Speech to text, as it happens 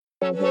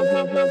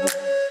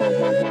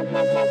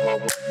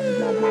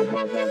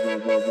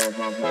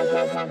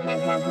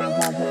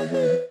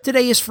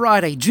Today is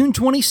Friday, June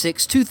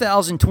 26,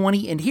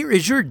 2020, and here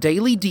is your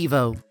Daily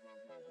Devo.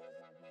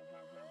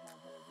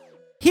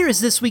 Here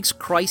is this week's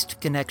Christ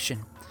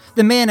Connection.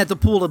 The man at the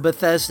pool of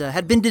Bethesda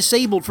had been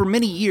disabled for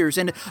many years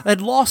and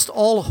had lost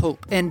all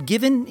hope and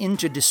given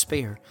into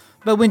despair.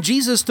 But when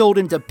Jesus told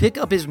him to pick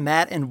up his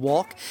mat and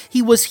walk,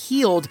 he was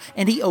healed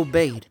and he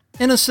obeyed.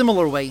 In a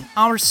similar way,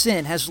 our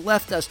sin has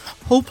left us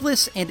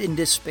hopeless and in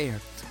despair.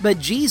 But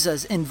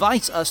Jesus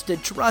invites us to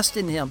trust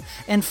in him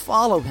and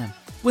follow him.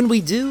 When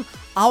we do,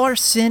 our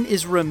sin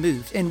is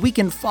removed and we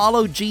can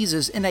follow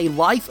Jesus in a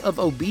life of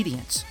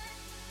obedience.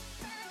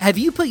 Have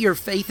you put your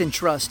faith and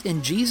trust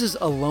in Jesus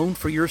alone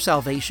for your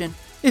salvation?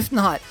 If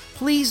not,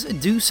 please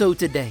do so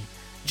today.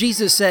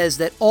 Jesus says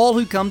that all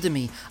who come to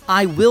me,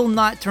 I will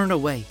not turn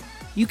away.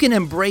 You can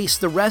embrace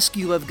the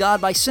rescue of God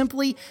by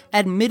simply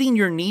admitting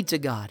your need to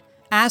God,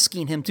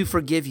 asking him to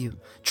forgive you,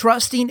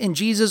 trusting in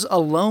Jesus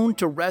alone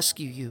to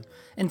rescue you,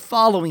 and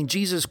following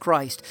Jesus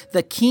Christ,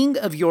 the King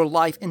of your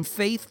life, in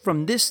faith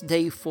from this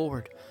day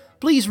forward.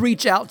 Please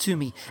reach out to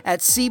me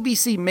at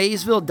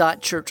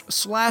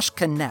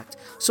cbcmaysville.church/connect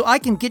so I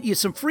can get you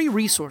some free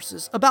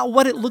resources about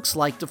what it looks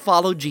like to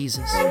follow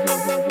Jesus.